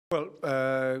Well,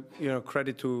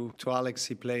 credit to Alex.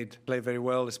 He played very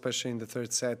well, especially in the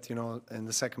third set. In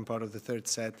the second part of the third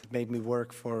set, it made me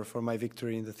work for my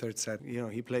victory in the third set.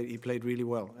 He played really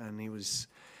well, and he was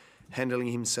handling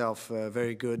himself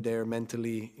very good there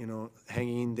mentally.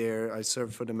 Hanging in there. I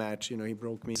served for the match. He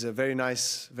broke me. He's a very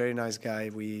nice guy.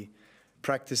 We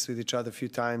practiced with each other a few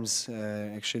times,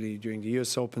 actually during the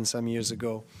US Open some years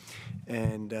ago,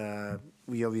 and.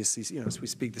 We obviously, we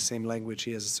speak the same language.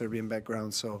 He has a Serbian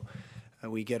background, so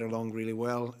we get along really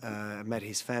well. I met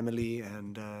his family,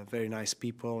 and very nice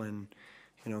people, and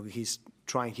he's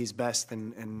trying his best,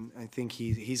 and I think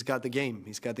he's got the game.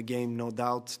 He's got the game, no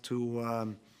doubt,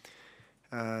 to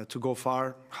go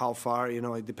far. How far,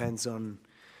 it depends on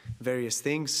various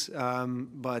things.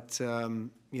 But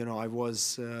I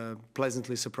was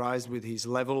pleasantly surprised with his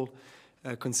level.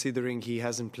 Considering he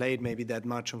hasn't played maybe that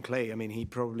much on clay. I mean,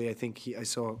 I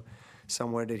saw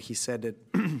somewhere that he said that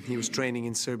he was training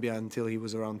in Serbia until he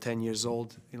was around 10 years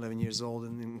old, 11 years old,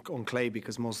 and on clay,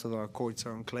 because most of our courts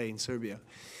are on clay in Serbia.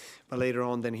 But later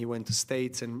on, then he went to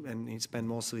States, and he spent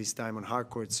most of his time on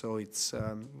hard court. So it's,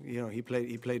 he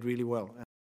played really well.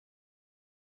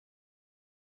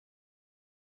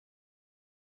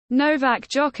 Novak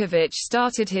Djokovic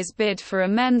started his bid for a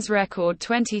men's record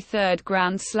 23rd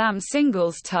Grand Slam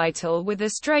singles title with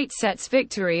a straight sets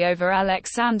victory over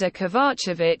Alexander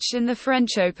Kovacevic in the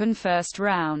French Open first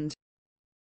round.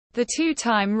 The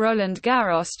two-time Roland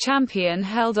Garros champion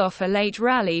held off a late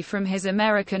rally from his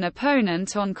American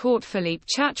opponent on court Philippe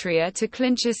Chatrier to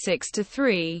clinch a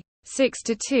 6-3,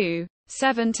 6-2,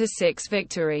 7-6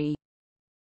 victory.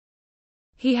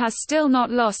 He has still not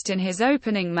lost in his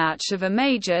opening match of a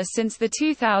major since the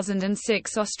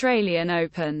 2006 Australian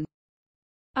Open.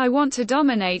 I want to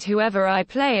dominate whoever I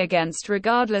play against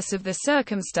regardless of the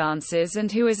circumstances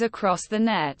and who is across the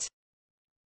net.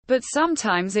 But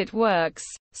sometimes it works,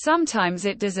 sometimes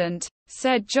it doesn't,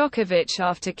 said Djokovic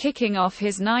after kicking off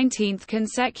his 19th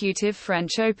consecutive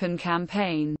French Open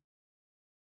campaign.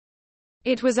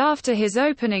 It was after his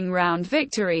opening round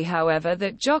victory, however,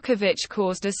 that Djokovic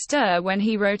caused a stir when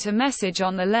he wrote a message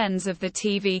on the lens of the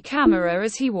TV camera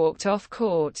as he walked off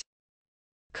court.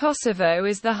 Kosovo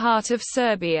is the heart of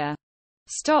Serbia.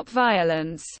 Stop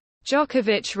violence,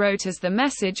 Djokovic wrote as the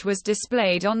message was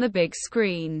displayed on the big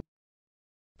screen.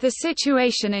 The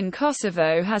situation in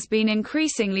Kosovo has been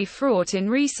increasingly fraught in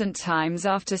recent times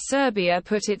after Serbia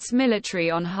put its military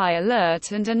on high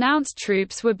alert and announced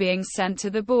troops were being sent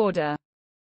to the border.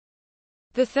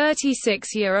 The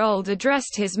 36-year-old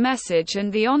addressed his message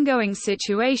and the ongoing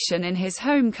situation in his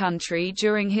home country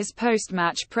during his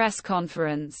post-match press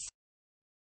conference.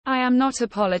 I am not a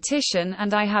politician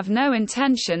and I have no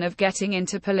intention of getting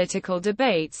into political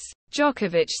debates,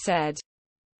 Djokovic said.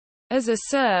 As a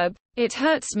Serb, it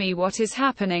hurts me what is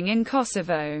happening in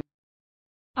Kosovo.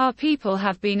 Our people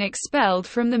have been expelled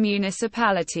from the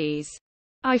municipalities.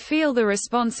 I feel the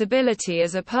responsibility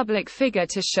as a public figure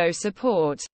to show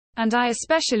support. And I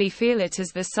especially feel it as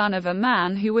the son of a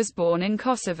man who was born in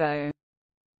Kosovo.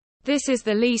 This is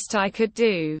the least I could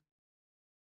do.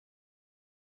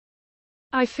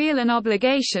 I feel an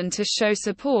obligation to show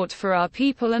support for our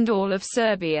people and all of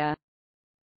Serbia.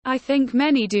 I think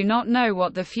many do not know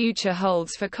what the future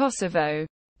holds for Kosovo,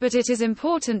 but it is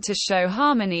important to show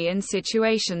harmony in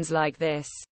situations like this.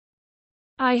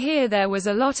 I hear there was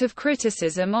a lot of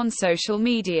criticism on social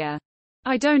media.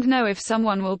 I don't know if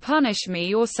someone will punish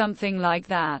me or something like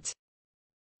that.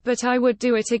 But I would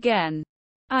do it again.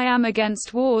 I am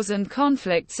against wars and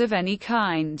conflicts of any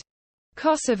kind.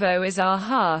 Kosovo is our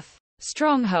hearth,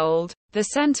 stronghold, the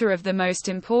center of the most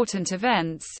important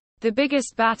events. The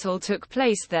biggest battle took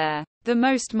place there, the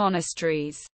most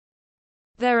monasteries.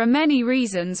 There are many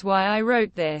reasons why I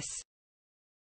wrote this.